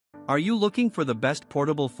Are you looking for the best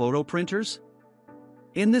portable photo printers?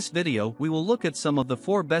 In this video, we will look at some of the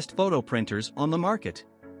 4 best photo printers on the market.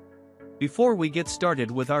 Before we get started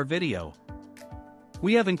with our video,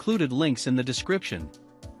 we have included links in the description,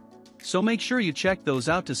 so make sure you check those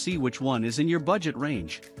out to see which one is in your budget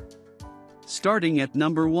range. Starting at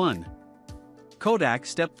number 1. Kodak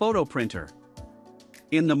Step Photo Printer.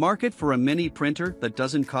 In the market for a mini printer that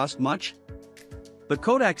doesn't cost much? The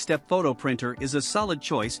Kodak Step Photo Printer is a solid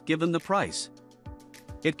choice given the price.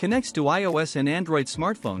 It connects to iOS and Android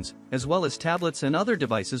smartphones, as well as tablets and other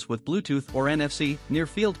devices with Bluetooth or NFC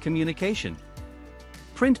near-field communication.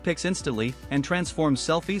 Print pics instantly and transforms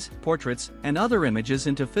selfies, portraits, and other images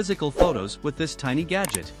into physical photos with this tiny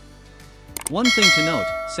gadget. One thing to note,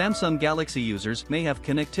 Samsung Galaxy users may have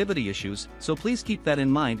connectivity issues, so please keep that in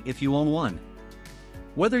mind if you own one.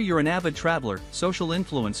 Whether you're an avid traveler, social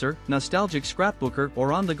influencer, nostalgic scrapbooker,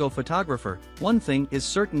 or on-the-go photographer, one thing is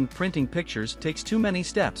certain: printing pictures takes too many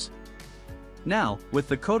steps. Now, with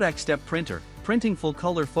the Kodak Step Printer, printing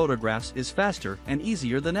full-color photographs is faster and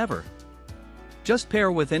easier than ever. Just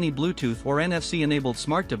pair with any Bluetooth or NFC-enabled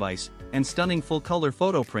smart device, and stunning full-color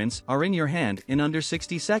photo prints are in your hand in under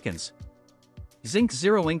 60 seconds. Zinc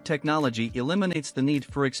Zero Ink technology eliminates the need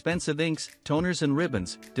for expensive inks, toners and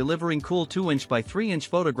ribbons, delivering cool 2" by 3"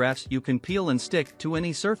 photographs you can peel and stick to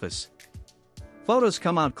any surface. Photos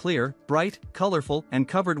come out clear, bright, colorful, and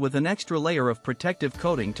covered with an extra layer of protective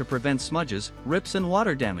coating to prevent smudges, rips and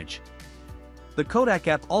water damage. The Kodak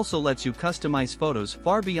app also lets you customize photos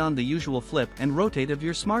far beyond the usual flip and rotate of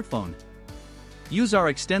your smartphone. Use our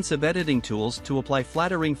extensive editing tools to apply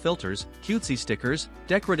flattering filters, cutesy stickers,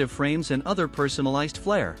 decorative frames and other personalized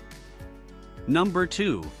flair. Number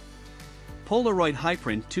 2. Polaroid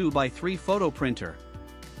HiPrint 2x3 Photo Printer.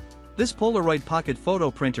 This Polaroid pocket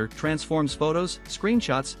photo printer transforms photos,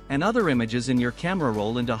 screenshots, and other images in your camera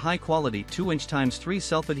roll into high-quality 2" x 3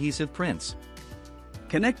 self-adhesive prints.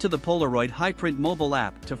 Connect to the Polaroid HiPrint mobile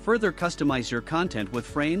app to further customize your content with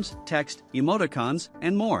frames, text, emoticons,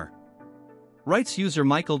 and more. Writes user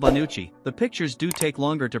Michael Vanucci, "The pictures do take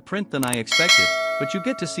longer to print than I expected, but you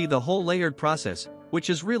get to see the whole layered process,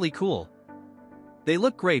 which is really cool. They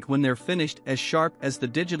look great when they're finished, as sharp as the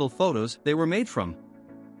digital photos they were made from."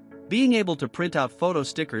 Being able to print out photo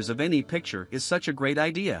stickers of any picture is such a great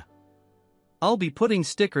idea. I'll be putting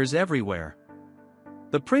stickers everywhere.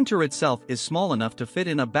 The printer itself is small enough to fit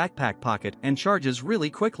in a backpack pocket and charges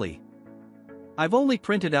really quickly. I've only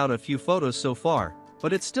printed out a few photos so far,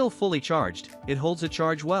 but it's still fully charged. It holds a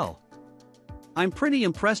charge well. I'm pretty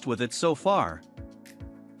impressed with it so far.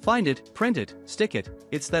 Find it, print it, stick it,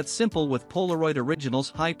 it's that simple with Polaroid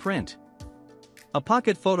Originals HiPrint. A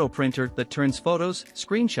pocket photo printer that turns photos,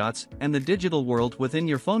 screenshots, and the digital world within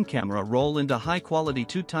your phone camera roll into high-quality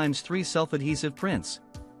 2 x 3 self-adhesive prints.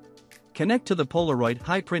 Connect to the Polaroid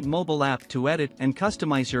HiPrint mobile app to edit and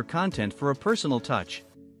customize your content for a personal touch.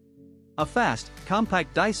 A fast,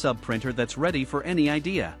 compact die sub printer that's ready for any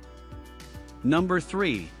idea. Number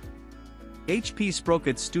 3. HP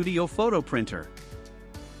Sproket Studio Photo Printer.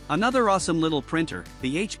 Another awesome little printer,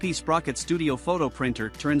 the HP Sproket Studio Photo Printer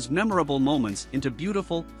turns memorable moments into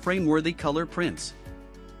beautiful, frame-worthy color prints.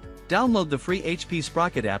 Download the free HP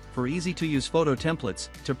Sproket app for easy-to-use photo templates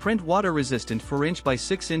to print water-resistant 4" by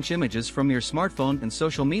 6" images from your smartphone and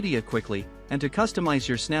social media quickly, and to customize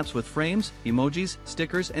your snaps with frames, emojis,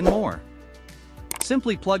 stickers, and more.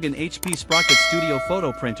 Simply plug in HP Sproket Studio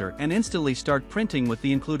Photo Printer and instantly start printing with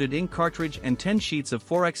the included ink cartridge and 10 sheets of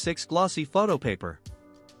 4x6 glossy photo paper.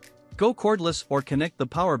 Go cordless or connect the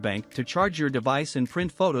power bank to charge your device and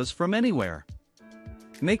print photos from anywhere.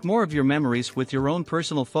 Make more of your memories with your own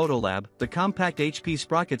personal photo lab. The compact HP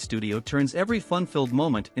Sproket Studio turns every fun-filled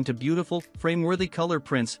moment into beautiful, frame-worthy color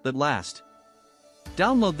prints that last.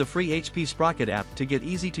 Download the free HP Sproket app to get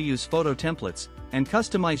easy-to-use photo templates, and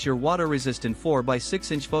customize your water-resistant 4 x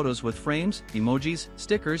 6" photos with frames, emojis,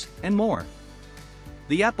 stickers, and more.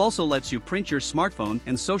 The app also lets you print your smartphone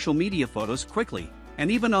and social media photos quickly,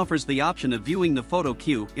 and even offers the option of viewing the photo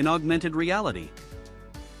queue in augmented reality.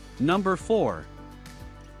 Number 4.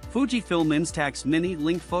 Fujifilm Instax Mini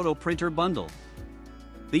Link Photo Printer Bundle.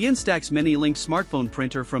 The Instax Mini Link smartphone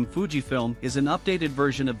printer from Fujifilm is an updated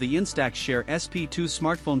version of the Instax Share SP2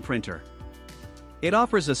 smartphone printer. It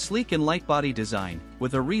offers a sleek and light body design,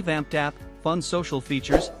 with a revamped app, fun social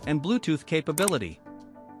features, and Bluetooth capability.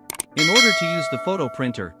 In order to use the photo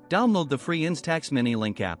printer, download the free Instax Mini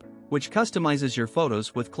Link app, which customizes your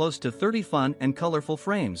photos with close to 30 fun and colorful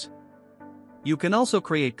frames. You can also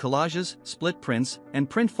create collages, split prints, and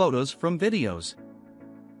print photos from videos.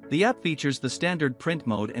 The app features the standard print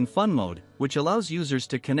mode and fun mode, which allows users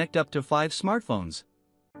to connect up to 5 smartphones.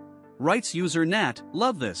 Writes user Nat,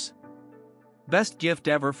 love this. Best gift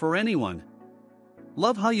ever for anyone.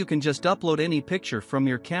 Love how you can just upload any picture from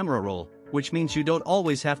your camera roll, which means you don't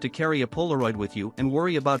always have to carry a Polaroid with you and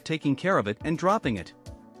worry about taking care of it and dropping it.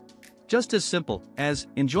 Just as simple as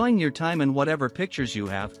enjoying your time and whatever pictures you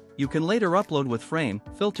have, you can later upload with frame,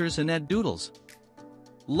 filters and add doodles.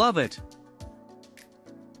 Love it!